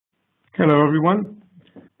Hello, everyone.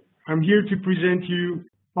 I'm here to present you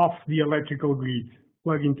Off the Electrical Grid,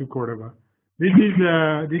 Plug into Cordova. This is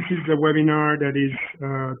a webinar that is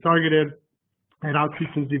targeted at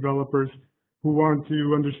OutSystems developers who want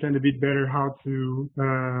to understand a bit better how to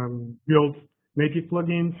build native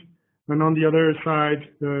plugins, and on the other side,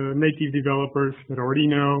 the native developers that already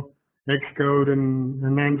know Xcode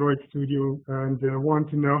and Android Studio and want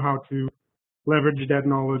to know how to leverage that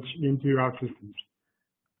knowledge into OutSystems.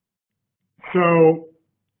 So,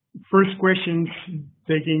 first questions,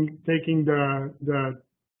 taking the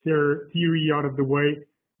theory out of the way.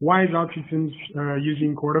 Why is OutSystems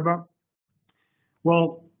using Cordova?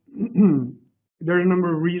 Well, there are a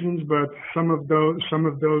number of reasons, but some of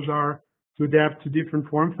those are to adapt to different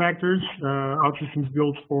form factors. OutSystems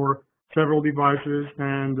builds for several devices,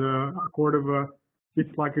 and Cordova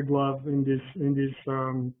fits like a glove in this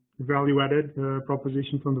value-added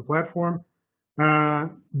proposition from the platform.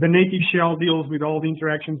 The native shell deals with all the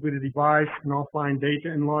interactions with the device and offline data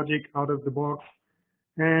and logic out of the box.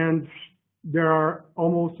 And there are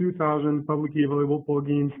almost 2,000 publicly available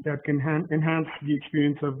plugins that can enhance the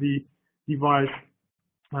experience of the device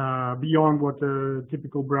beyond what the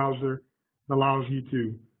typical browser allows you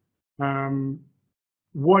to.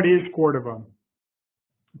 What is Cordova?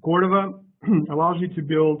 Cordova allows you to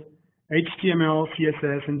build HTML,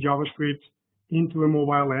 CSS, and JavaScript into a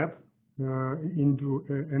mobile app. Into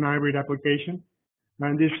an hybrid application,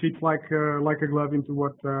 and this fits like a glove into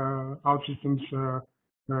what OutSystems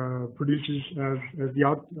produces as the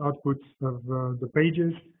output of the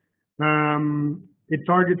pages. It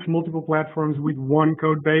targets multiple platforms with one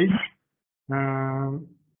code base.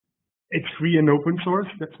 It's free and open source,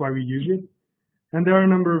 that's why we use it. And there are a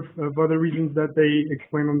number of other reasons that they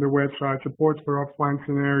explain on their website: support for offline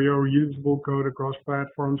scenario, reusable code across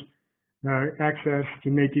platforms, access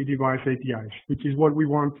to native device APIs, which is what we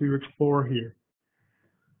want to explore here.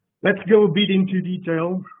 Let's go a bit into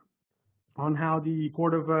detail on how the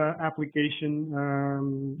Cordova application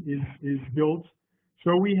is built.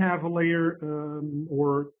 So we have a layer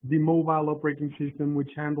or the mobile operating system,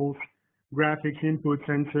 which handles graphics, input,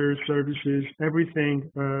 sensors, services,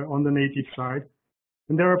 everything on the native side.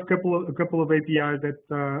 And there are a couple of APIs that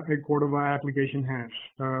a Cordova application has.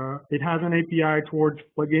 It has an API towards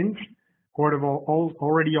plugins. Cordova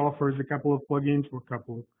already offers a couple of plugins, or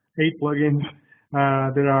 8 plugins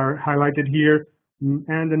that are highlighted here,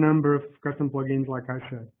 and a number of custom plugins, like I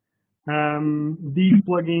said. These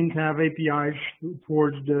plugins have APIs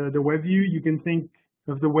towards the web view. You can think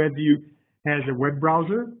of the web view as a web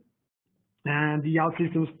browser, and the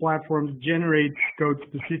OutSystems platform generates code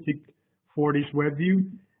specific for this web view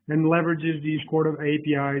and leverages these Cordova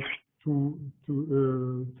APIs through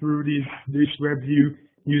this web view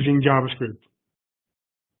using JavaScript.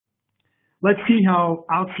 Let's see how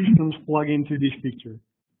OutSystems plug into this picture.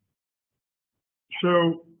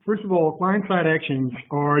 So first of all, client-side actions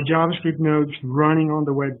are JavaScript nodes running on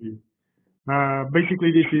the web view.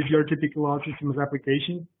 Basically, this is your typical OutSystems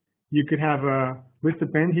application. You could have a list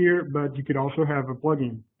append here, but you could also have a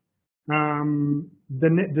plugin.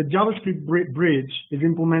 The JavaScript bridge is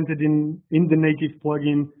implemented in the native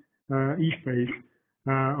plugin eSpace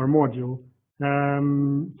or module.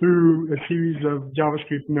 Through a series of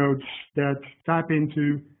JavaScript nodes that tap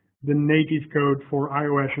into the native code for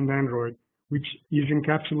iOS and Android, which is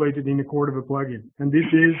encapsulated in a Cordova plugin. And this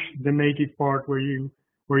is the native part where you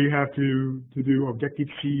have to do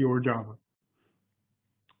Objective-C or Java.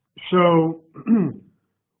 So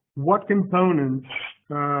what components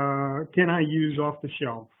can I use off the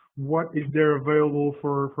shelf? What is there available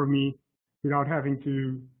for me without having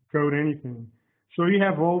to code anything? So you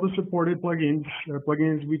have all the supported plugins,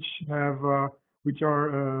 which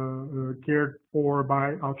are cared for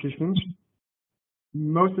by OutSystems.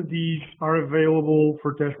 Most of these are available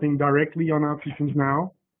for testing directly on OutSystems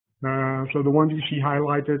now. So the ones you see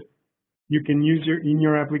highlighted, you can use in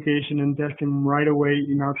your application and test them right away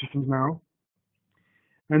in OutSystems now.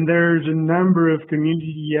 And there's a number of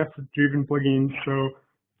community effort-driven plugins. So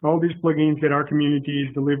all these plugins that our community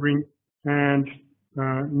is delivering, and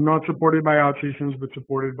not supported by OutSystems, but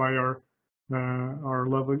supported by our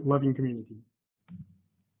loving community.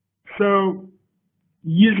 So,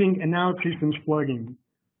 using an OutSystems plugin,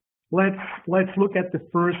 let's look at the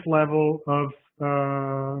first level of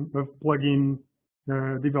plugin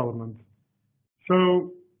development.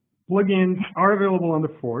 So, plugins are available on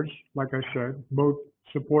the Forge, like I said, both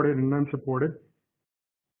supported and unsupported.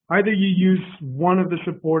 Either you use one of the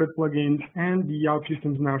supported plugins and the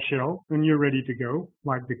OutSystems Now shell, and you're ready to go,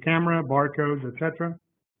 like the camera, barcodes, etc.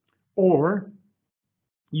 Or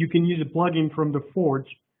you can use a plugin from the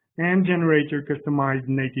Forge and generate your customized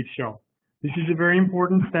native shell. This is a very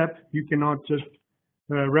important step. You cannot just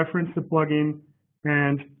reference the plugin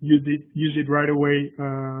and use it right away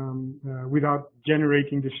without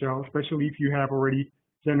generating the shell, especially if you have already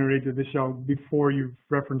generated the shell before you've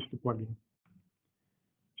referenced the plugin.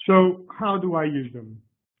 So how do I use them?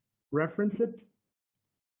 Reference it.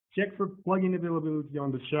 Check for plugin availability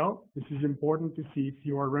on the shell. This is important to see if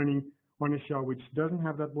you are running on a shell which doesn't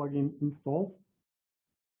have that plugin installed,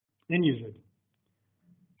 and use it.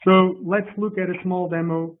 So let's look at a small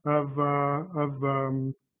demo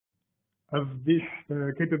of this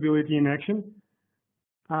capability in action.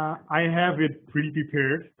 I have it pretty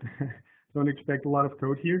prepared. Don't expect a lot of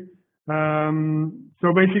code here.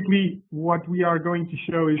 So basically, what we are going to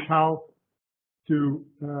show is how to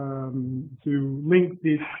link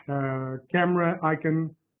this camera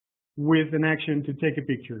icon with an action to take a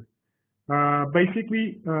picture.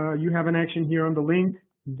 Basically, you have an action here on the link.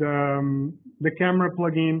 The camera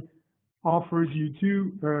plugin offers you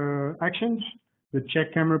two actions. The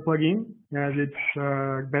check camera plugin, as its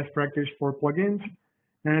best practice for plugins,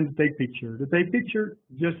 and the take picture. The take picture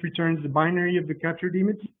just returns the binary of the captured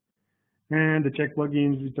image, and the check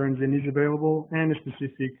plugin returns an is available and a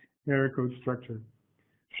specific error code structure.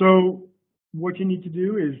 So what you need to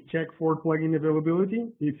do is check for plugin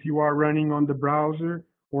availability if you are running on the browser,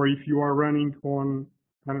 or if you are running on,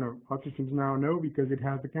 I don't know, OutSystems now no, because it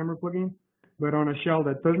has the camera plugin, but on a shell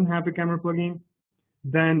that doesn't have the camera plugin,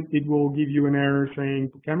 then it will give you an error saying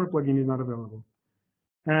the camera plugin is not available.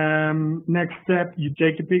 Next step, you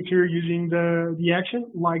take a picture using the action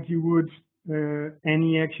like you would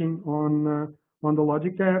any action on the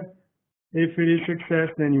logic tab. If it is success,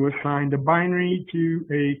 then you assign the binary to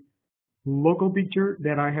a local picture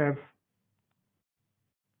that I have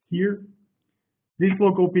here. This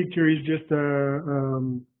local picture is just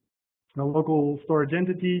a local storage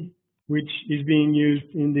entity which is being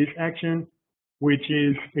used in this action, which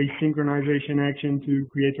is a synchronization action to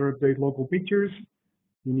create or update local pictures.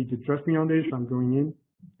 You need to trust me on this. I'm going in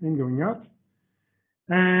and going out.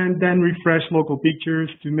 And then refresh local pictures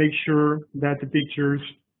to make sure that the pictures,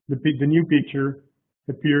 the new picture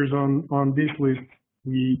appears on this list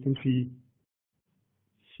we can see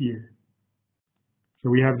here. So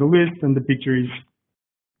we have the list and the picture is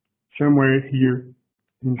somewhere here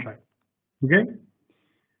inside. Okay?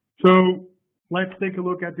 So let's take a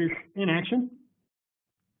look at this in action.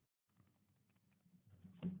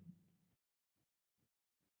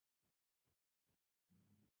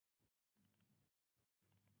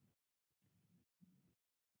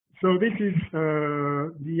 So this is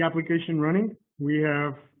the application running. We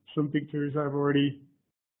have some pictures I've already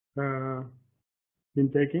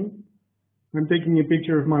been taking. I'm taking a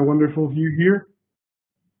picture of my wonderful view here.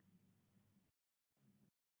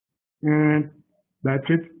 And that's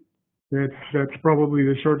it. That's probably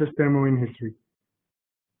the shortest demo in history.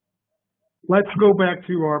 Let's go back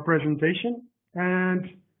to our presentation and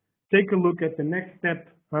take a look at the next step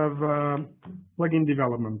of plugin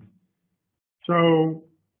development. So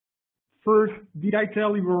first, did I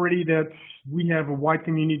tell you already that we have a wide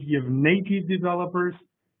community of native developers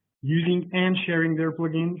using and sharing their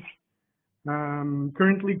plugins?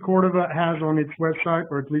 Currently, Cordova has on its website,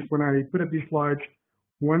 or at least when I put up these slides,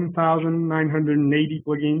 1,980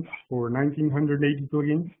 plugins, or 1,980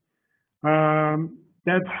 plugins.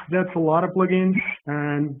 That's a lot of plugins,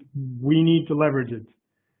 and we need to leverage it.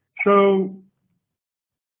 So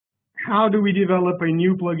how do we develop a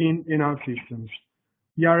new plugin in OutSystems?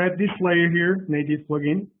 We are at this layer here, native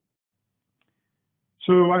plugin.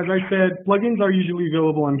 So as I said, plugins are usually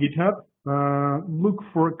available on GitHub. Look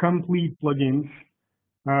for complete plugins,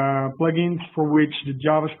 plugins for which the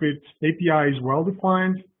JavaScript API is well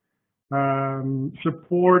defined.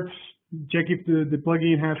 Check if the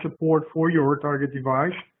plugin has support for your target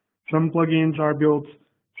device. Some plugins are built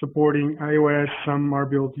supporting iOS, some are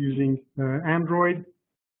built using Android.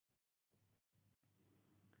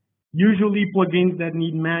 Usually plugins that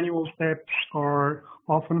need manual steps are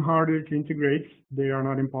often harder to integrate. They are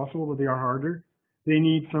not impossible, but they are harder. They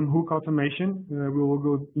need some hook automation. We will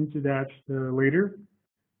go into that later.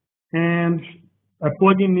 And a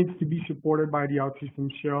plugin needs to be supported by the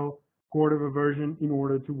OutSystems shell Cordova version in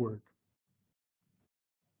order to work.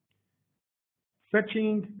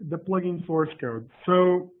 Fetching the plugin source code.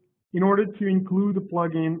 So in order to include the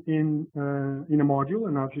plugin in a module,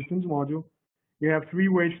 an OutSystems module, you have three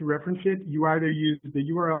ways to reference it. You either use the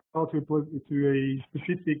URL to a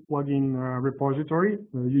specific plugin repository,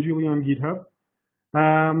 usually on GitHub.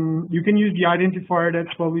 You can use the identifier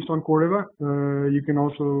that's published on Cordova. You can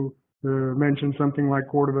also mention something like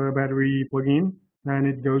Cordova battery plugin, and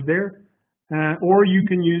it goes there. or you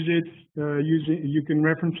can use it, you can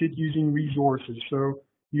reference it using resources. So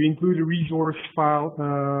you include a resource file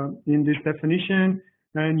in this definition,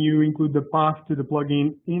 and you include the path to the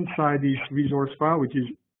plugin inside this resource file, which is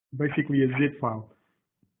basically a zip file.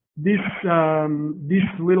 This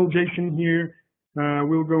little JSON here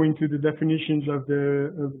will go into the definitions of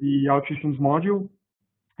the OutSystems module,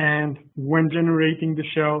 and when generating the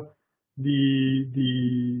shell, the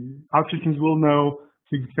OutSystems will know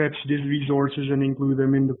to fetch these resources and include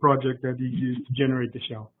them in the project that is used to generate the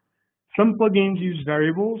shell. Some plugins use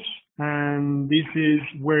variables, and this is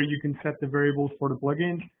where you can set the variables for the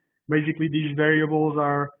plugins. Basically, these variables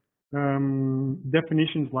are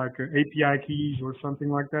definitions like API keys or something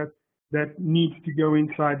like that, that needs to go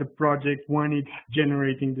inside the project when it's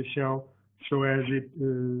generating the shell, so as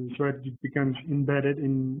it becomes embedded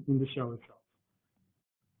in the shell itself.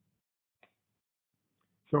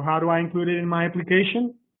 So how do I include it in my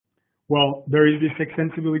application? Well, there is this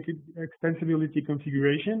extensibility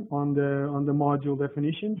configuration on the module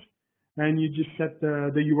definitions, and you just set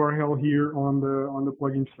the URL here on the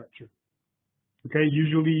plugin structure. Okay,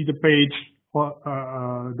 usually the page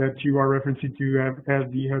that you are referencing to has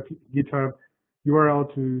the GitHub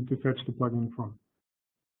URL to fetch the plugin from.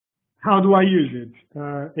 How do I use it?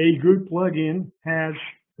 A good plugin has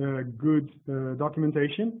good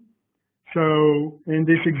documentation. So in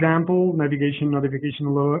this example, navigation notification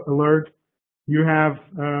alert, you have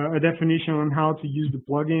a definition on how to use the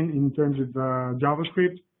plugin in terms of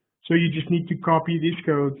JavaScript. So you just need to copy this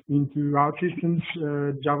code into OutSystems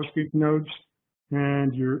JavaScript nodes,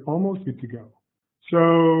 and you're almost good to go.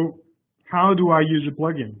 So how do I use a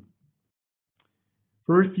plugin?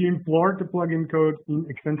 First, you import the plugin code in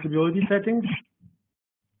extensibility settings.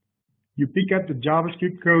 You pick up the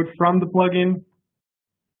JavaScript code from the plugin.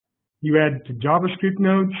 You add to JavaScript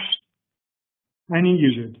nodes, and you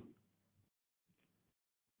use it.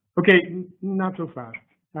 Okay, not so fast.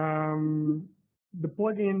 The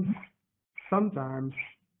plugins sometimes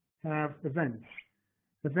have events.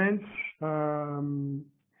 Events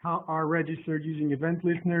are registered using event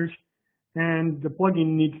listeners, and the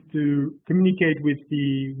plugin needs to communicate with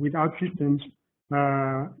OutSystems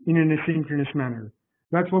in an asynchronous manner.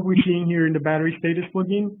 That's what we're seeing here in the battery status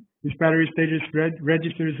plugin. This battery status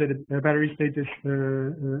registers at a battery status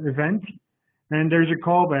event, and there's a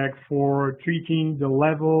callback for treating the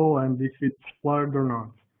level and if it's plugged or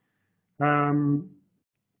not.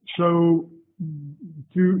 So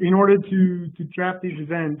in order to trap these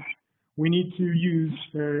events, we need to use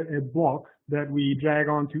a block that we drag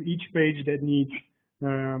onto each page that needs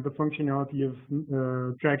the functionality of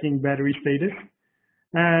tracking battery status.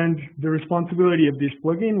 And the responsibility of this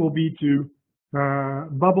plugin will be to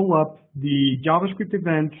bubble up the JavaScript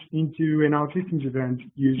event into an OutSystems event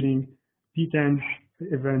using P10's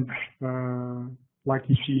events like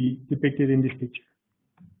you see depicted in this picture.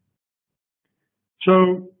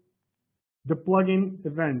 So the plugin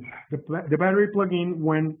events, the battery plugin,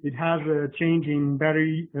 when it has a change in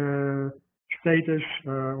battery status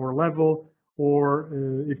or level, or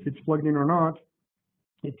if it's plugged in or not,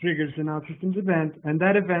 it triggers an OutSystems event, and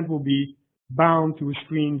that event will be bound to a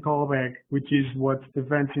screen callback, which is what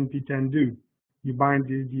events in P10 do. You bind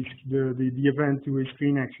the event to a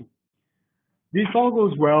screen action. This all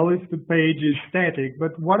goes well if the page is static,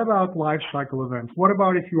 but what about lifecycle events? What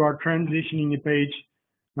about if you are transitioning a page?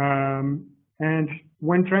 And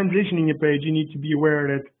when transitioning a page, you need to be aware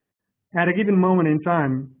that at a given moment in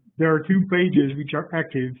time, there are two pages which are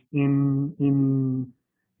active in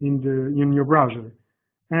your browser.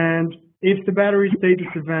 And if the battery status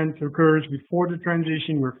event occurs before the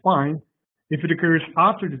transition, we're fine. If it occurs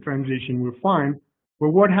after the transition, we're fine.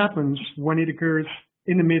 But what happens when it occurs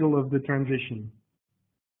in the middle of the transition?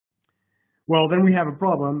 Well, then we have a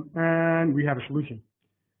problem and we have a solution.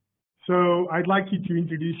 So I'd like you to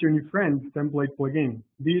introduce your new friend, template plugin.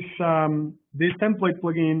 This template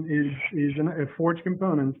plugin is a Forge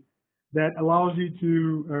component that allows you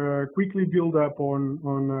to quickly build up on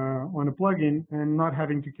a plugin and not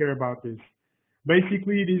having to care about this.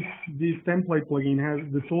 Basically, this template plugin has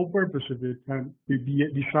the sole purpose of it,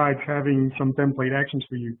 besides having some template actions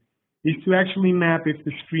for you, is to actually map if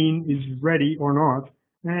the screen is ready or not,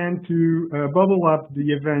 and to bubble up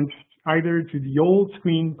the events either to the old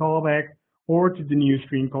screen callback or to the new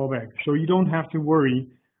screen callback. So you don't have to worry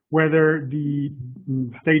whether the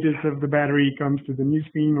status of the battery comes to the new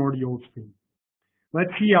screen or the old screen.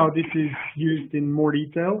 Let's see how this is used in more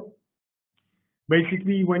detail.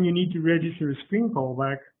 Basically, when you need to register a screen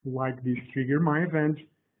callback, like this trigger my event,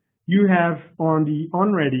 you have on the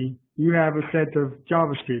onReady, you have a set of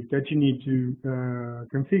JavaScript that you need to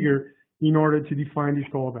configure in order to define these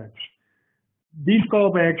callbacks. These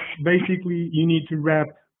callbacks, basically, you need to wrap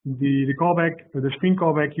the callback, or the screen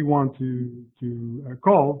callback you want to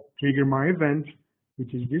call, trigger my event,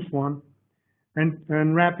 which is this one,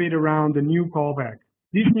 and wrap it around the new callback.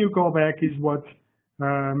 This new callback is what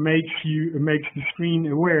makes the screen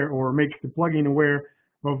aware, or makes the plugin aware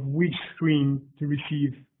of which screen to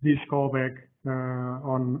receive this callback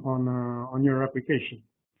on your application.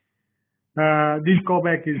 This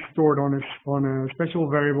callback is stored on a special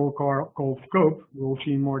variable called scope. We'll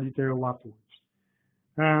see in more detail afterwards.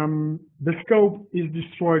 The scope is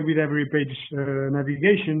destroyed with every page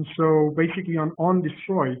navigation. So basically, on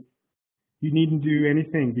destroy, you needn't do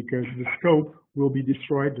anything because the scope will be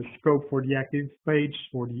destroyed. The scope for the active page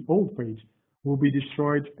or the old page will be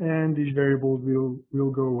destroyed, and these variables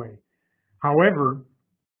will go away. However,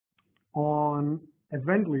 on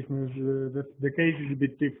event listeners, the case is a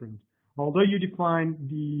bit different. Although you define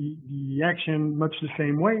the action much the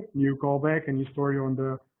same way, new callback, and you store it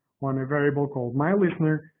on a variable called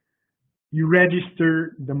myListener, you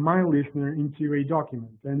register the myListener into a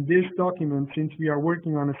document. And this document, since we are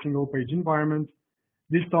working on a single page environment,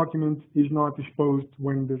 this document is not exposed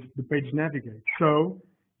when the page navigates. So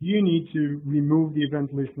you need to remove the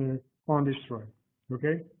event listener on destroy.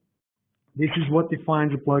 Okay? This is what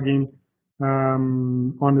defines a plugin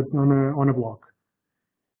on a block.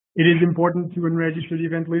 It is important to unregister the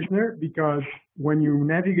event listener because when you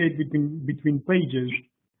navigate between pages,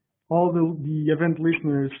 all the event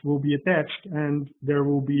listeners will be attached, and there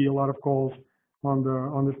will be a lot of calls on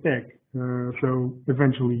the stack. So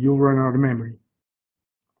eventually, you'll run out of memory.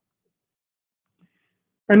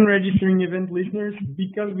 Unregistering event listeners,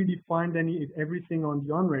 because we defined everything on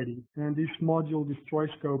the onReady, and this module destroy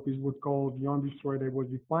scope is what's called the onDestroy that was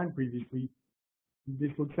defined previously.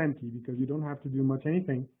 This looks empty because you don't have to do much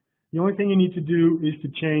anything. The only thing you need to do is to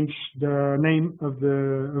change the name of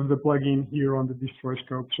the plugin here on the destroy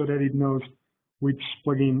scope so that it knows which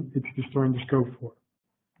plugin it's destroying the scope for.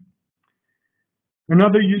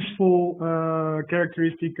 Another useful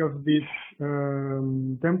characteristic of this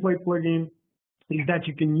template plugin is that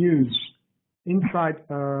you can use inside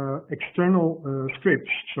external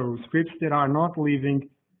scripts, so scripts that are not living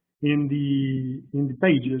in the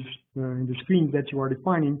pages, in the screens that you are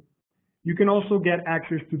defining. You can also get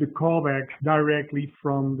access to the callbacks directly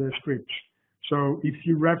from the scripts. So if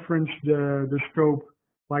you reference the scope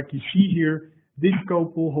like you see here, this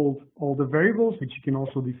scope will hold all the variables, which you can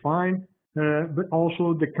also define, but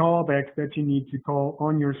also the callbacks that you need to call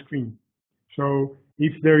on your screen. So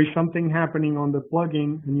if there is something happening on the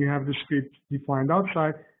plugin and you have the script defined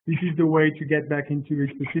outside, this is the way to get back into a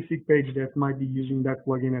specific page that might be using that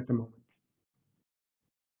plugin at the moment.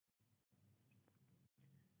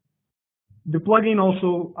 The plugin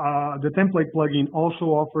also, the template plugin also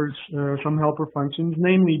offers some helper functions,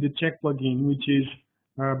 namely the check plugin, which is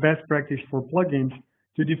best practice for plugins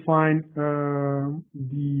to define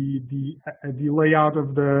the layout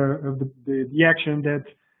of the action that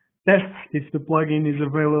tests if the plugin is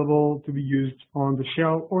available to be used on the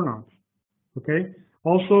shell or not. Okay.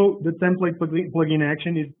 Also, the template plugin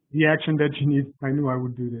action is the action that you need. I knew I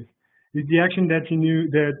would do this. It's the action that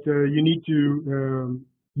you need to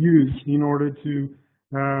use in order to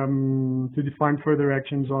define further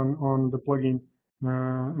actions on the plugin,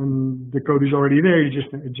 and the code is already there. You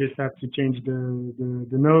just have to change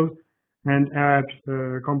the node and add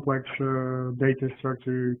complex data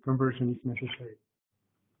structure conversion if necessary.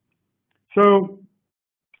 So,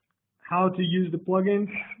 how to use the plugins?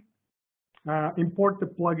 Import the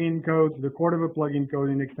plugin code, the Cordova plugin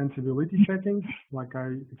code in extensibility settings, like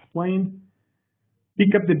I explained.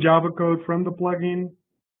 Pick up the Java code from the plugin.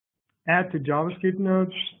 Add to JavaScript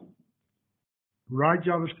nodes, write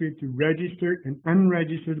JavaScript to register and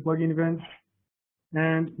unregister the plugin events,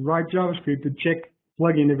 and write JavaScript to check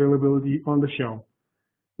plugin availability on the shell.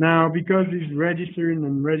 Now, because this registering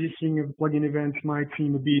and registering of plugin events might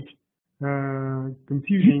seem a bit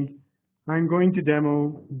confusing, I'm going to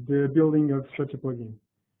demo the building of such a plugin.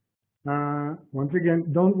 Once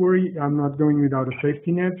again, don't worry, I'm not going without a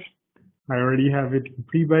safety net. I already have it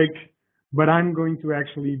pre-baked. But I'm going to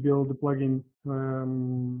actually build the plugin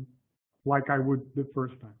like I would the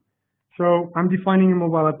first time. So I'm defining a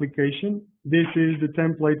mobile application. This is the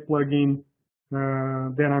template plugin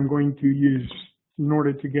that I'm going to use in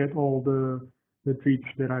order to get all the treats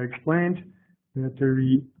that I explained.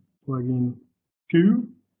 Battery plugin 2.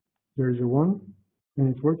 There's a 1,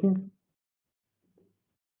 and it's working.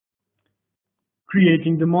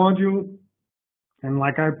 Creating the module. And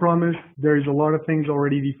like I promised, there's a lot of things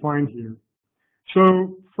already defined here.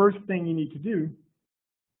 So first thing you need to do,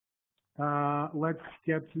 let's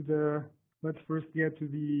first get to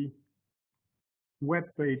the web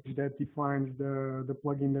page that defines the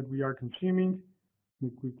plugin that we are consuming.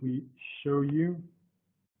 Let me quickly show you.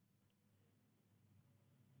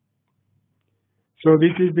 So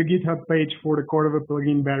this is the GitHub page for the Cordova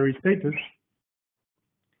plugin battery status.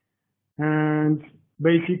 And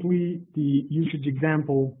basically the usage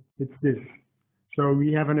example, it's this. So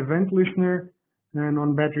we have an event listener, and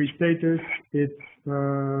on battery status, it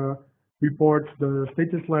reports the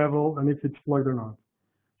status level and if it's plugged or not.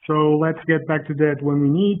 So let's get back to that when we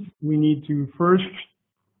need to first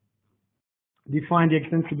define the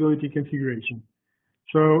extensibility configuration.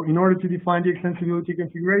 So in order to define the extensibility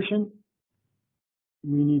configuration,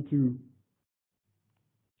 we need to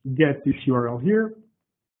get this URL here.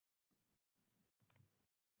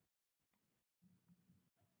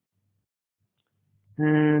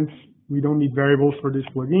 And we don't need variables for this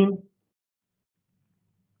plugin.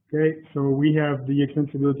 Okay, so we have the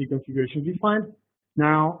extensibility configuration defined.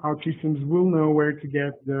 Now OutSystems will know where to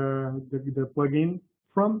get the plugin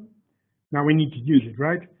from. Now we need to use it,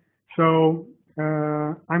 right? So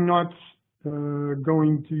I'm not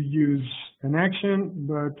going to use an action,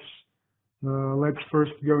 but let's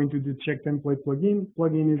first go into the check template plugin.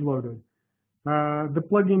 Plugin is loaded. The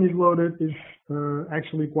plugin is loaded is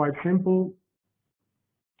actually quite simple.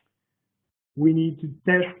 We need to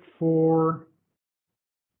test for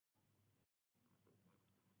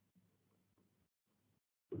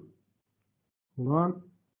hold on.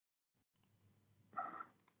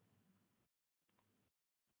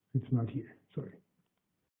 It's not here, sorry.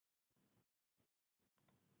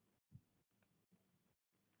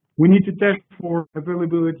 We need to test for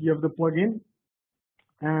availability of the plugin,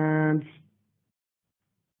 and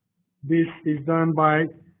this is done by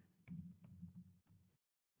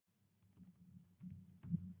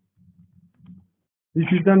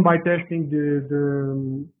testing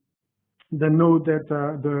the node that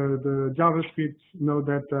the JavaScript node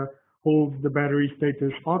that holds the battery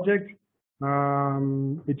status object.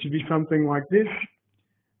 It should be something like this.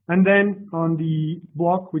 And then on the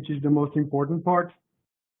block, which is the most important part.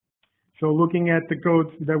 So looking at the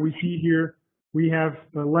code that we see here, we have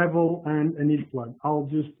a level and an is plug. I'll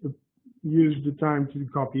just use the time to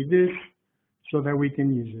copy this so that we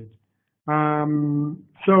can use it.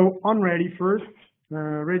 So on ready first,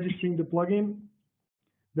 registering the plugin.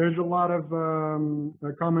 There's a lot of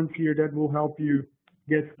comments here that will help you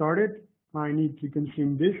get started. I need to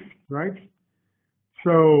consume this, right?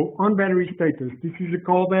 So on battery status, this is a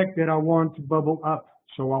callback that I want to bubble up.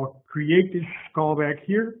 So I'll create this callback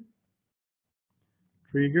here.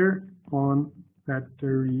 Trigger on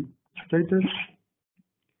battery status.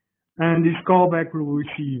 And this callback will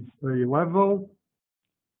receive a level,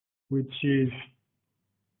 which is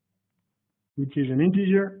an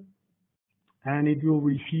integer, and it will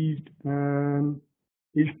receive an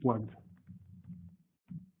is plugged,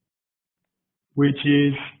 which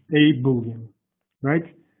is a boolean, right?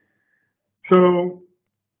 So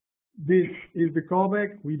this is the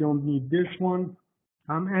callback. We don't need this one.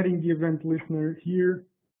 I'm adding the event listener here.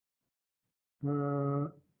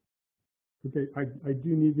 Okay, I do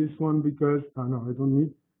need this one because, oh no, I don't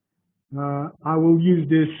need. I will use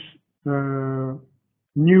this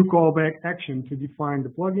new callback action to define the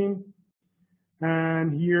plugin.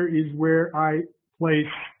 And here is where I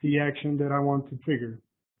place the action that I want to trigger.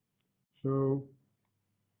 So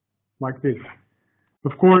like this.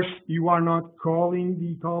 Of course, you are not calling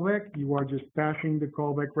the callback, you are just passing the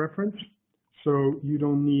callback reference. So you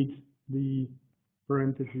don't need the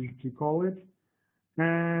parentheses to call it.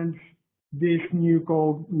 And this new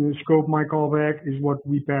scope my callback is what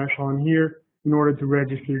we pass on here in order to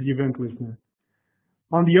register the event listener.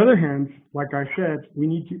 On the other hand, like I said, we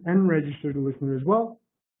need to unregister the listener as well.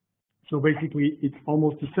 So basically, it's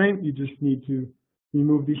almost the same. You just need to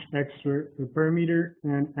remove this extra parameter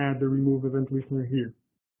and add the remove event listener here.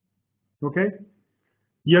 Okay?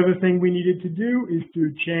 The other thing we needed to do is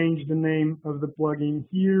to change the name of the plugin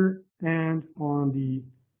here and on the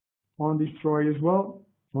destroy as well,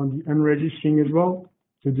 on the unregistering as well,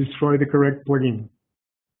 to destroy the correct plugin.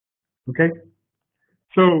 Okay?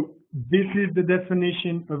 So this is the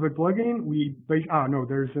definition of a plugin. No,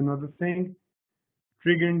 there's another thing.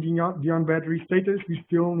 Triggering the on battery status, we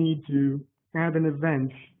still need to add an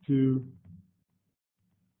event to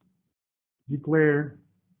declare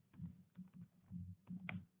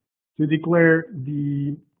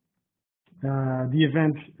the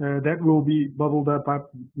event that will be bubbled up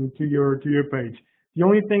to your page. The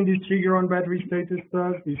only thing this trigger on battery status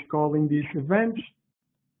does is calling this event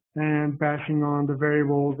and passing on the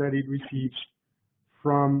variables that it receives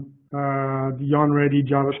from the onReady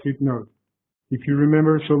JavaScript node. If you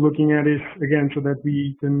remember, so looking at it again so that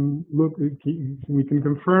we can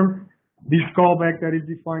confirm, this callback that is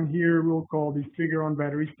defined here, we'll call this trigger on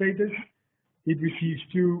battery status. It receives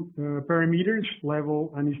two parameters,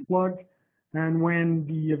 level and is plugged. And when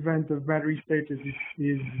the event of battery status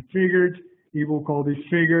is triggered, it will call this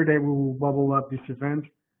trigger, that will bubble up this event.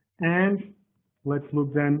 And let's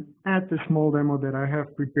look then at the small demo that I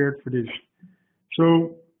have prepared for this.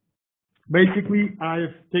 So basically,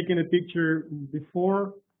 I've taken a picture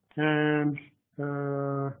before and,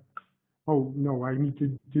 oh no, I need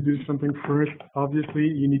to do something first. Obviously,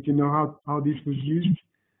 you need to know how this was used.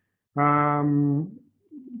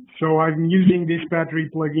 So I'm using this battery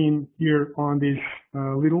plugin here on this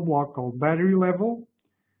little block called battery level.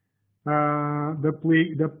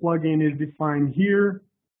 The plugin is defined here,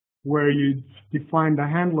 where you define the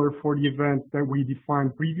handler for the event that we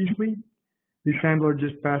defined previously. This handler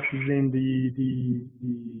just passes in the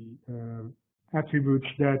attributes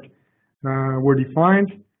that were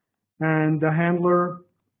defined, and the handler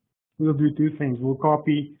will do two things. We'll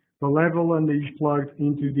copy the level and is plugged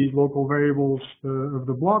into these local variables of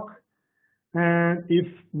the block. And if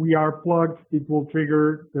we are plugged, it will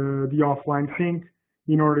trigger the offline sync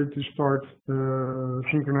in order to start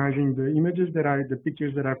synchronizing the images the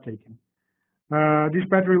pictures that I've taken. This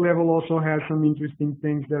battery level also has some interesting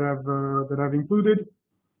things that I've included.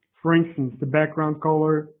 For instance, the background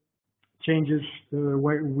color changes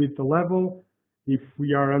with the level. If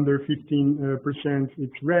we are under 15%,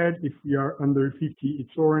 it's red. If we are under 50,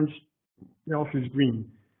 it's orange. Else is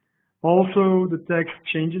green. Also, the text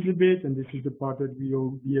changes a bit, and this is the part that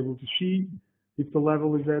we'll be able to see. If the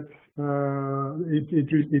level is at,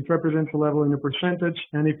 it represents a level in a percentage,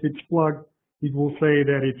 and if it's plugged, it will say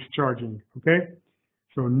that it's charging, okay?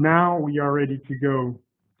 So now we are ready to go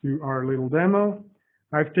to our little demo.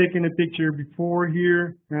 I've taken a picture before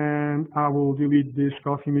here, and I will delete this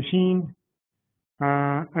coffee machine.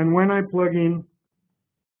 And when I plug in,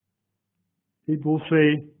 it will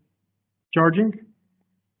say charging.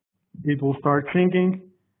 It will start syncing.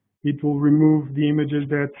 It will remove the images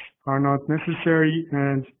that are not necessary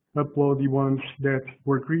and upload the ones that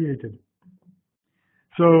were created.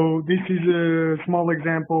 So this is a small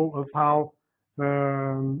example of how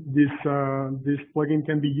this plugin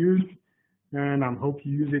can be used, and I hope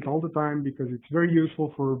you use it all the time because it's very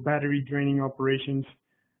useful for battery draining operations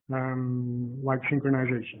like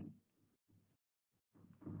synchronization.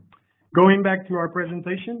 Going back to our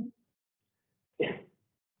presentation,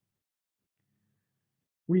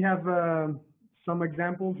 we have some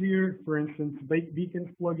examples here. For instance, beacons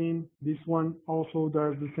plugin. This one also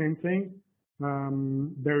does the same thing.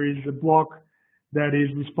 There is a block that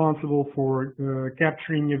is responsible for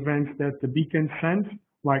capturing events that the beacon sends,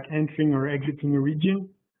 like entering or exiting a region.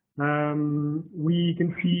 We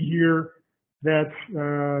can see here that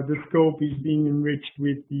the scope is being enriched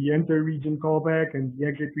with the enter region callback and the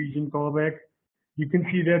exit region callback. You can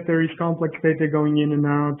see that there is complex data going in and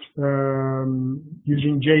out.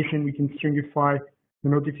 Using JSON, we can stringify the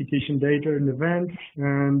notification data and events,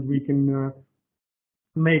 and we can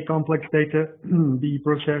make complex data be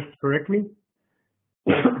processed correctly.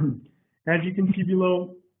 As you can see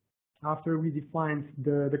below, after we defined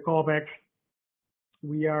the callbacks,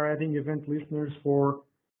 we are adding event listeners for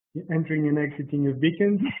entering and exiting of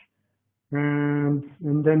beacons. And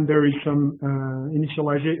then there is some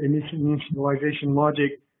initialization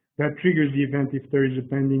logic that triggers the event if there is a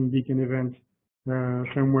pending beacon event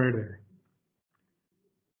somewhere there.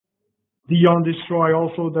 The onDestroy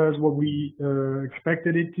also does what we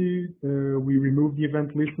expected it to. We remove the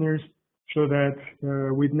event listeners so that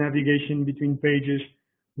with navigation between pages,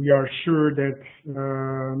 we are sure that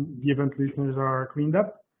the event listeners are cleaned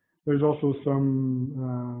up. There's also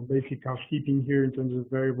some basic housekeeping here in terms of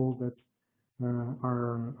variables that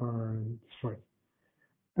are destroyed.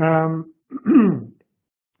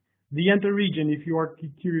 The enter region, if you are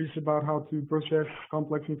curious about how to process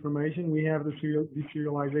complex information, we have the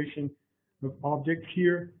deserialization of objects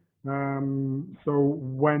here. So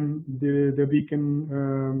when the beacon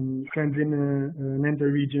sends in an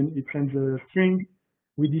enter region, it sends a string.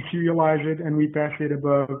 We deserialize it and we pass it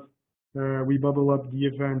above. We bubble up the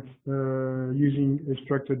event using a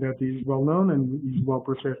structure that is well known and is well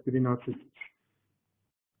processed within OutSystems.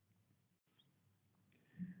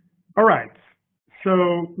 All right,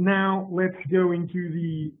 so now let's go into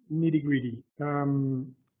the nitty-gritty.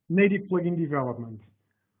 Native plugin development.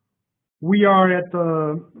 We are at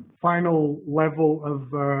the final level of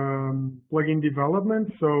plugin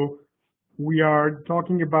development, so we are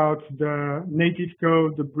talking about the native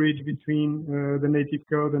code, the bridge between the native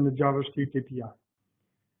code and the JavaScript API.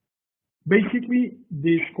 Basically,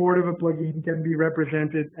 this Cordova plugin can be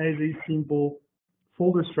represented as a simple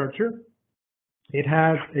folder structure. It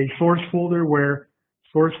has a source folder where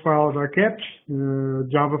source files are kept,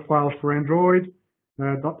 Java files for Android,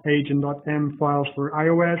 .h and .m files for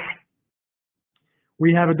iOS.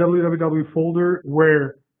 We have a www folder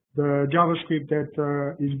where the JavaScript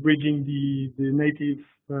that is bridging the native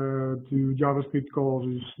to JavaScript calls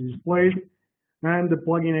is placed, and the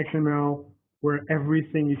plugin XML where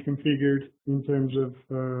everything is configured in terms of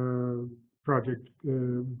project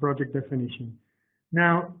definition.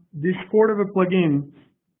 Now, this Cordova plugin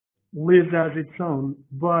lives as its own,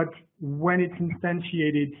 but when it's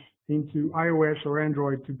instantiated into iOS or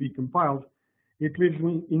Android to be compiled, it lives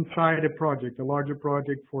inside a project, a larger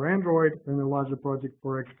project for Android and a larger project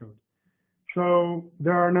for Xcode. So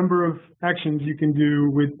there are a number of actions you can do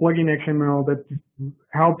with plugin XML that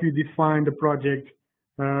help you define the project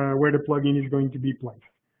where the plugin is going to be placed.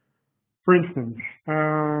 For instance,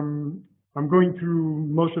 I'm going through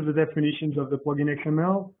most of the definitions of the plugin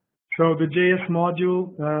XML. So the JS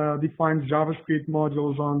module defines JavaScript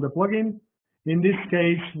modules on the plugin. In this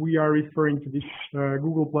case, we are referring to this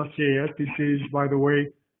Google Plus JS. This is, by the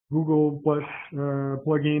way, Google Plus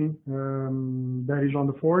plugin that is on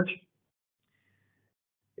the Forge.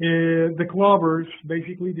 The clauses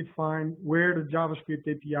basically define where the JavaScript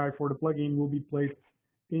API for the plugin will be placed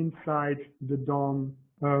inside the DOM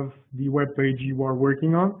of the web page you are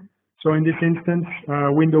working on. So in this instance,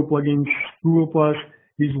 window plugins Google Plus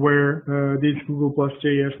is where this Google Plus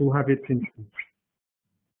JS will have its instance.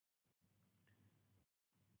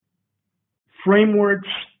 Frameworks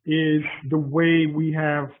is the way we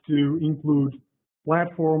have to include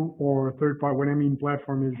platform or third-party. When I mean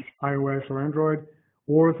platform is iOS or Android,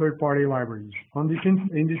 or third-party libraries. In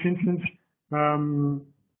this instance,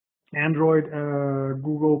 Android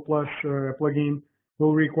Google Plus plugin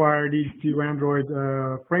will require these two Android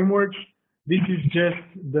frameworks. This is just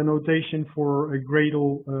the notation for a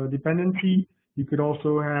Gradle dependency. You could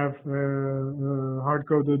also have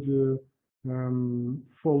hard-coded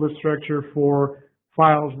folder structure for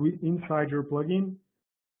files inside your plugin,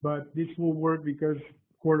 but this will work because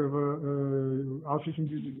OutSystems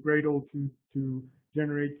uses Gradle to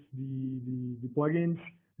generate the plugins,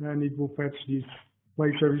 and it will fetch these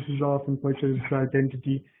place services auth and place services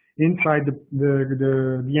identity inside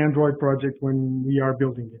the Android project when we are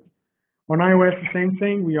building it. On iOS, the same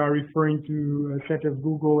thing. We are referring to a set of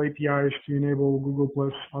Google APIs to enable Google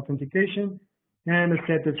Plus authentication and a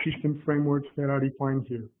set of system frameworks that are defined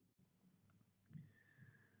here.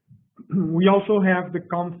 We also have the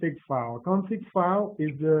config file. Config file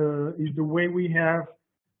is the way we have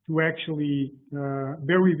to actually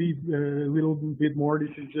bear with me a little bit more. This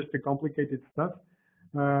is just the complicated stuff,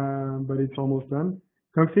 but it's almost done.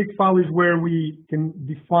 Config file is where we can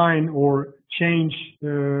define or change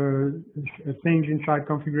things inside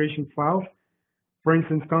configuration files. For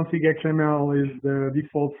instance, config XML is the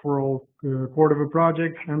default for all Cordova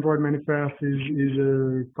projects. Android manifest is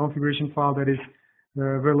a configuration file that is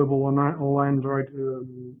available on all Android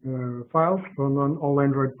files, on all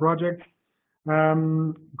Android projects.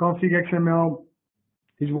 Config XML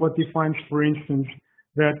is what defines, for instance,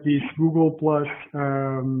 that this Google Plus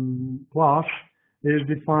class is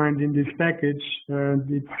defined in this package, and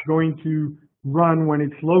it's going to run when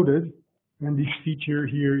it's loaded. And this feature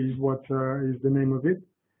here is what is the name of it.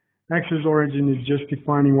 Access origin is just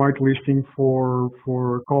defining whitelisting for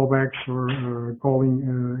callbacks or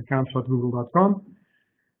calling accounts.google.com.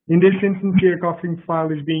 In this instance here, config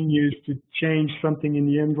file is being used to change something in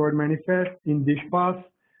the Android manifest in this path,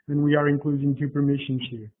 and we are including two permissions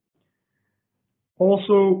here.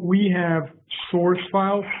 Also, we have source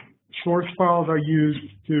files. Source files are used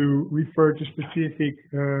to refer to specific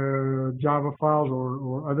Java files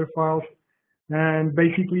or other files, and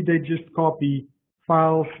basically they just copy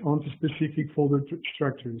files onto specific folder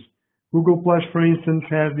structures. Google Plus, for instance,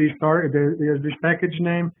 has this package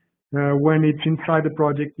name. When it's inside the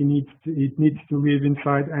project, it needs to live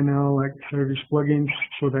inside NL service plugins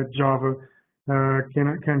so that Java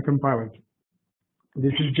can compile it.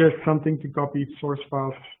 This is just something to copy source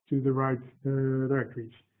files to the right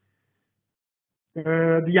directories.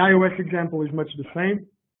 The iOS example is much the same.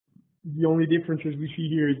 The only differences we see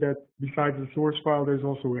here is that besides the source file, there's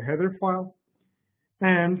also a header file.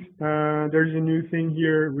 And there's a new thing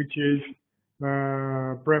here, which is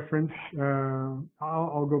preference.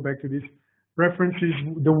 I'll go back to this. Preference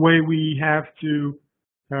is the way we have to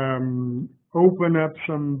open up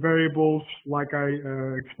some variables, like I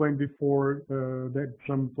explained before, that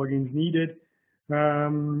some plugins needed,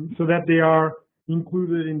 so that they are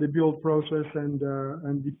included in the build process and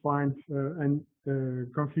defined and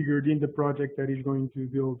configured in the project that is going to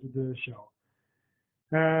build the shell.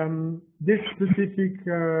 This specific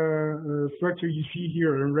structure you see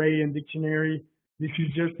here, array and dictionary, this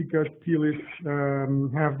is just because plists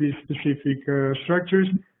have these specific structures,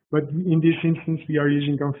 but in this instance we are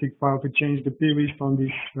using config file to change the plist on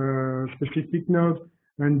this specific node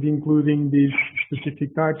and including these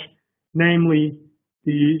specific types, namely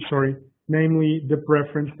the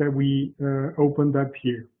preference that we opened up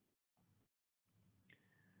here.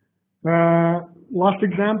 Last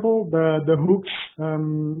example, the hooks.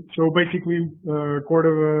 So basically,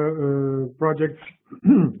 Cordova projects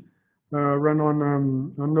run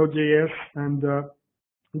on Node.js, and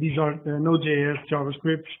these are Node.js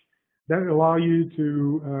JavaScripts that allow you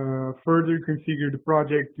to further configure the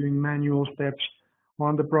project, doing manual steps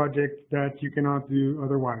on the project that you cannot do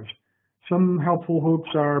otherwise. Some helpful hooks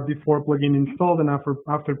are before plugin installed and after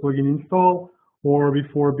plugin install, or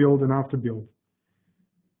before build and after build.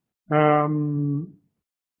 And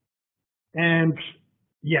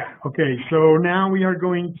yeah, okay, so now we are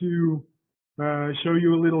going to show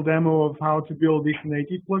you a little demo of how to build this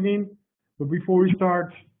native plugin. But before we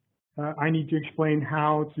start, I need to explain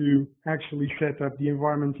how to actually set up the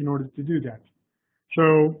environment in order to do that.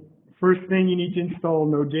 So first thing, you need to install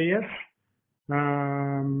Node.js.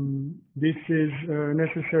 This is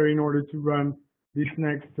necessary in order to run this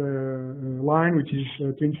next line, which is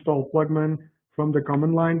to install Plugman from the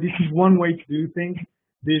command line. This is one way to do things.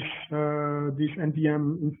 This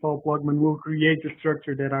npm install Plugman will create the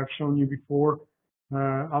structure that I've shown you before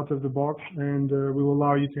out of the box, and will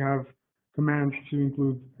allow you to have commands to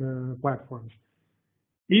include platforms.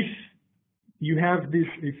 If you have this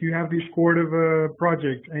Cordova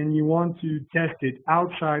project and you want to test it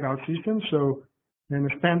outside OutSystems, so in a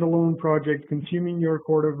standalone project consuming your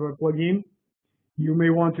Cordova plugin, you may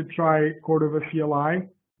want to try Cordova CLI.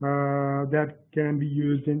 That can be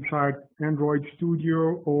used inside Android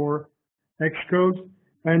Studio or Xcode,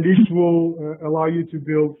 and this will allow you to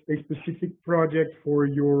build a specific project for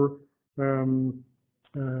your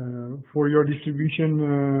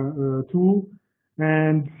distribution tool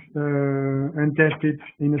and test it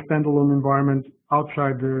in a standalone environment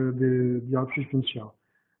outside the OutSystems shell.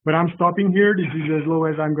 But I'm stopping here. This is as low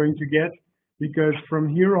as I'm going to get, because from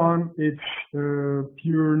here on it's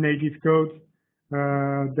pure native code.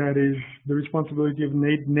 That is the responsibility of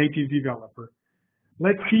native developer.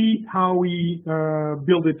 Let's see how we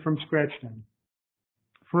build it from scratch then.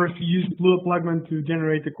 First, you use Plugman to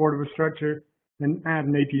generate the Cordova structure and add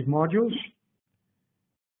native modules.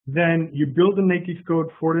 Then you build the native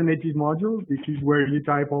code for the native modules. This is where you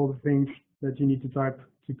type all the things that you need to type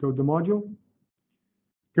to code the module.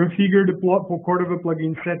 Configure the Cordova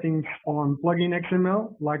plugin settings on plugin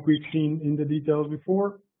XML, like we've seen in the details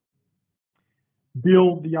before.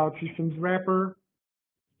 Build the OutSystems wrapper,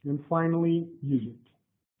 and finally use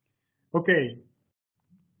it. Okay,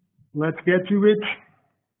 let's get to it.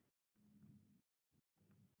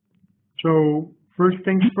 So first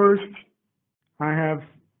things first, I have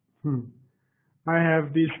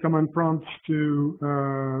these command prompts to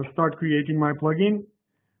start creating my plugin.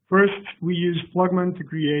 First, we use Plugman to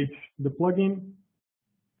create the plugin.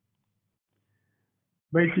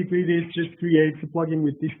 Basically, this just creates a plugin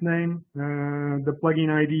with this name. The plugin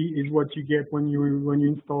ID is what you get when you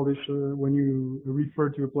install this. When you refer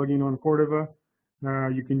to a plugin on Cordova,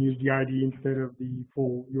 you can use the ID instead of the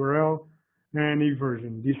full URL, and a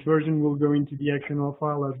version. This version will go into the XML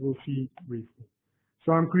file, as we'll see briefly.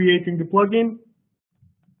 So I'm creating the plugin.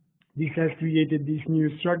 This has created this new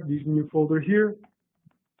folder here.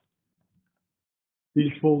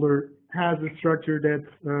 This folder has a structure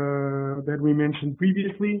that we mentioned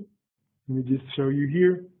previously. Let me just show you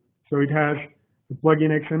here. So it has the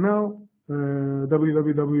plugin XML,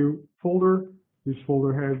 www folder. This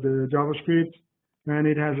folder has the JavaScript, and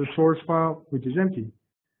it has a source file, which is empty.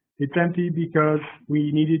 It's empty because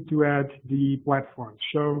we needed to add the platform.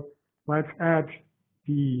 So let's add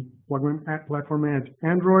the platform add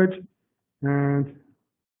Android, and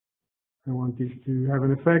I want this to have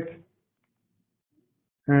an effect.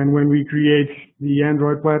 And when we create the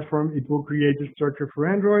Android platform, it will create a structure for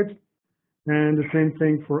Android, and the same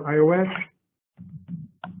thing for iOS.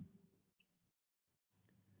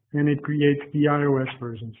 And it creates the iOS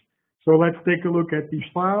versions. So let's take a look at these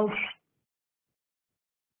files.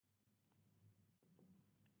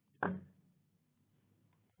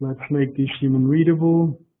 Let's make this human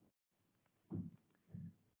readable.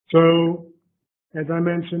 So, as I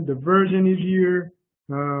mentioned, the version is here.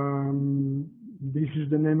 This is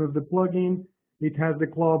the name of the plugin. it has the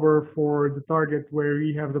clobber for the target where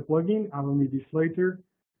we have the plugin. I will need this later.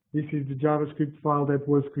 This is the JavaScript file that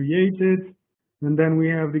was created. And then we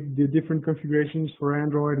have the different configurations for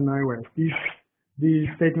Android and iOS. These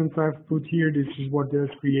statements I've put here, this is what has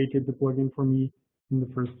created the plugin for me in the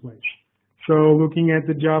first place. So looking at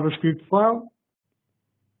the JavaScript file,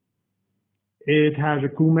 it has a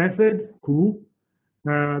cool method, cool.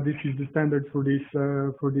 This is the standard for this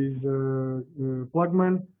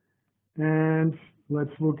plugin. And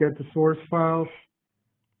let's look at the source files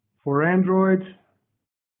for Android.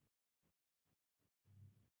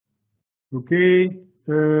 Okay,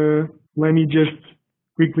 let me just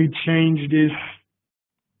quickly change this.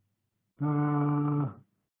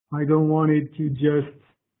 I don't want it to just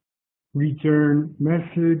return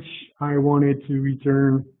message. I want it to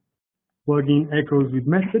return plugin echoes with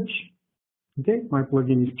message. Okay, my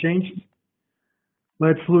plugin is changed.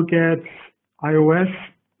 Let's look at iOS.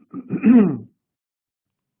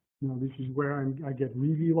 Now this is where I get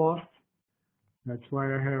really lost. That's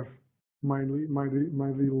why I have my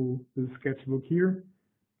little sketchbook here.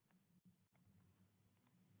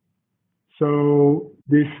 So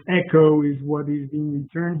this echo is what is being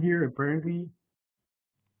returned here, apparently.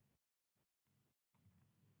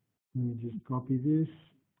 Let me just copy this.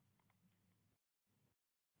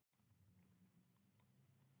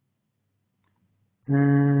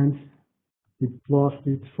 And it lost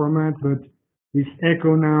its format, but this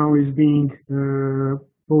echo now is being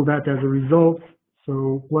pulled out as a result.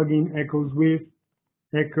 So plugin echoes with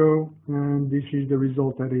echo, and this is the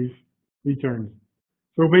result that is returned.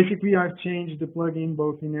 So basically, I've changed the plugin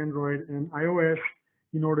both in Android and iOS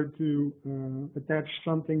in order to attach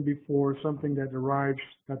something before something that arrives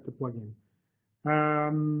at the plugin.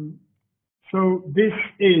 So this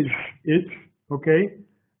is it, okay?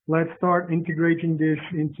 Let's start integrating this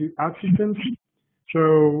into OutSystems.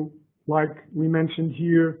 So like we mentioned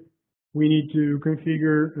here, we need to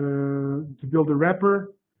configure to build a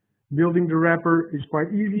wrapper. Building the wrapper is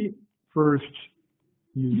quite easy. First,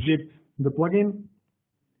 you zip the plugin,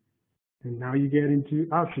 and now you get into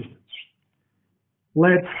OutSystems.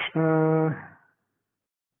 Let's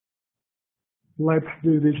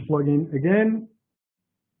do this plugin again.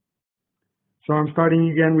 So I'm starting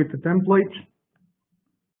again with the template.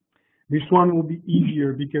 This one will be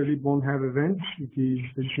easier because it won't have events. It is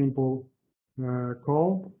a simple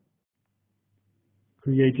call,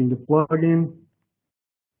 creating the plugin.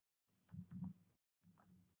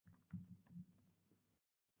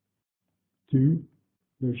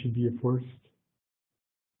 There should be a first.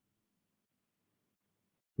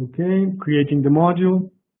 Okay, creating the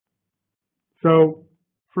module. So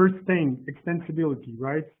first thing, extensibility,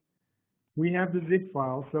 right? We have the zip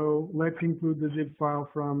file, so let's include the zip file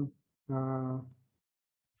from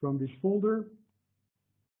this folder.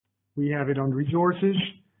 We have it on resources.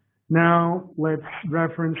 Now let's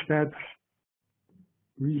reference that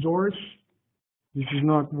resource. This is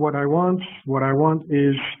not what I want. What I want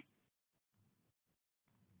is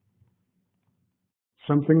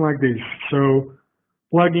something like this. So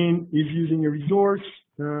plugin is using a resource.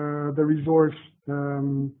 The resource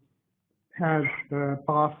has a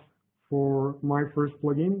path for my first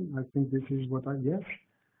plugin. I think this is what I guess.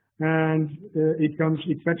 And it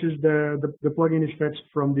fetches the plugin is fetched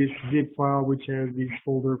from this zip file, which has this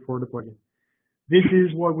folder for the plugin. This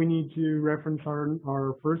is what we need to reference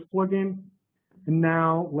our first plugin. And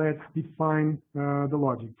now let's define the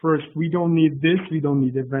logic. First, we don't need this. We don't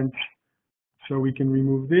need events. So we can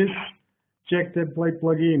remove this. Check template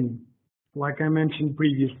plugin. Like I mentioned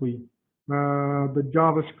previously, the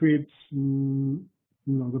JavaScript,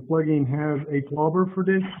 the plugin has a clobber for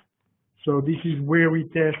this. So this is where we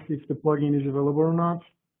test if the plugin is available or not.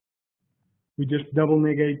 We just double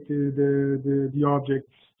negate the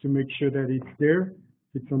objects to make sure that it's there.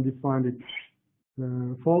 If it's undefined, it's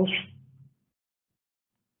false.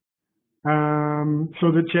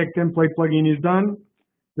 So the check template plugin is done.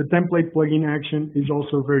 The template plugin action is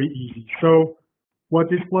also very easy. So what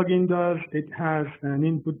this plugin does, it has an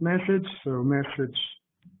input message, so message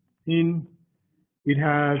in. It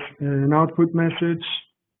has an output message,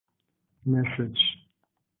 message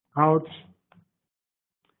out.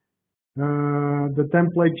 The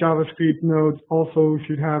template JavaScript node also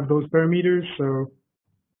should have those parameters, so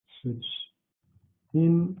message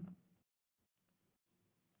in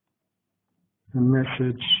and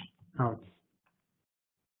message out.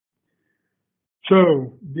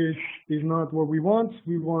 So this is not what we want.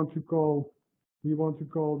 We want to call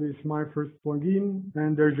this my first plugin,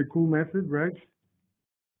 and there's a cool method, right?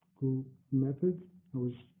 Cool method. I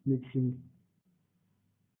was mixing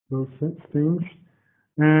both things.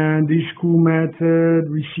 And this cool method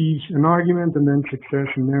receives an argument and then success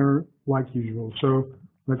and error like usual. So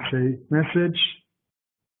let's say message,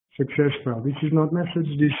 success failed. This is not message,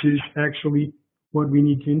 this is actually what we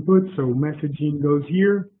need to input. So messaging goes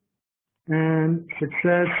here and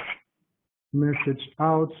success, message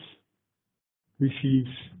out,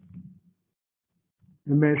 receives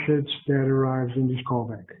a message that arrives in this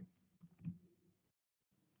callback.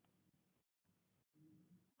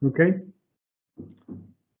 Okay?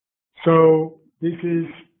 So this is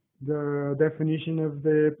the definition of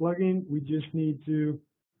the plugin. We just need to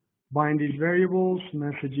bind these variables.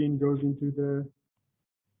 Messaging goes into the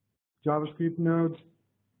JavaScript node.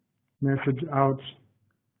 Message out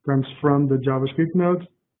comes from the JavaScript node.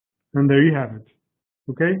 And there you have it.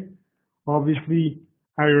 Okay? Obviously,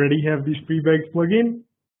 I already have this pre-baked plugin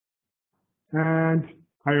and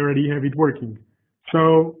I already have it working.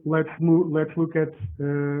 So let's look at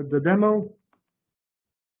the demo.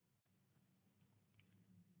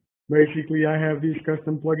 Basically, I have this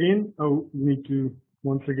custom plugin. Oh, need to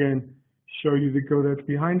once again show you the code that's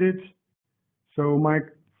behind it. So my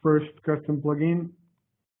first custom plugin,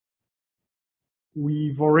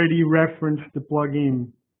 we've already referenced the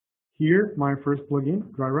plugin here, my first plugin,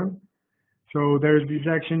 dry run. So there's this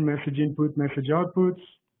action, message input, message outputs.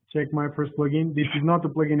 Check my first plugin. This is not the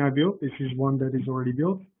plugin I built. This is one that is already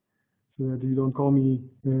built, so that you don't call me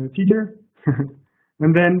teacher.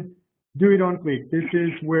 And then do it on click. This is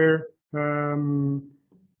where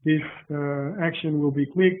this action will be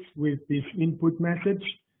clicked with this input message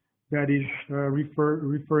that is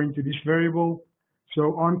referring to this variable.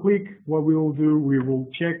 So on click, what we will do, we will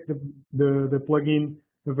check the plugin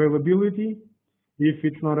availability. If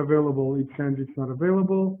it's not available, it sends it's not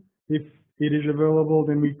available. If it is available,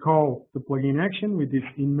 then we call the plugin action with this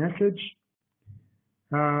in message.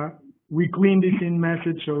 We clean this in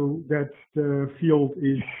message so that the field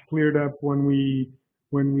is cleared up when we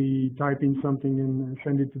type in something and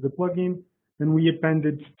send it to the plugin. And we append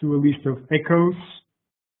it to a list of echoes.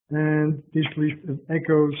 And this list of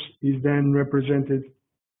echoes is then represented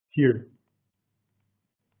here.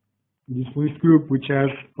 This list group, which has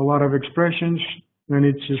a lot of expressions, and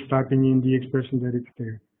it's just typing in the expression that it's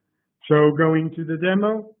there. So going to the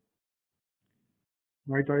demo,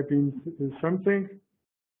 I type in something.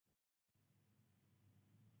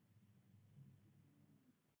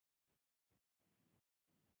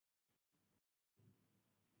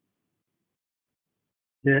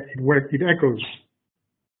 Yeah, it worked, it echoes.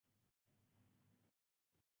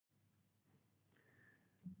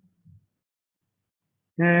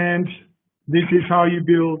 And this is how you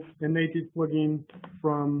build a native plugin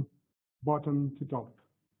from bottom to top.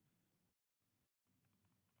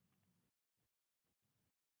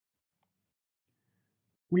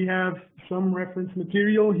 We have some reference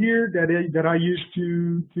material here that I used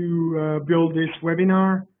to build this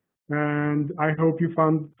webinar, and I hope you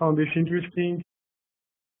found this interesting.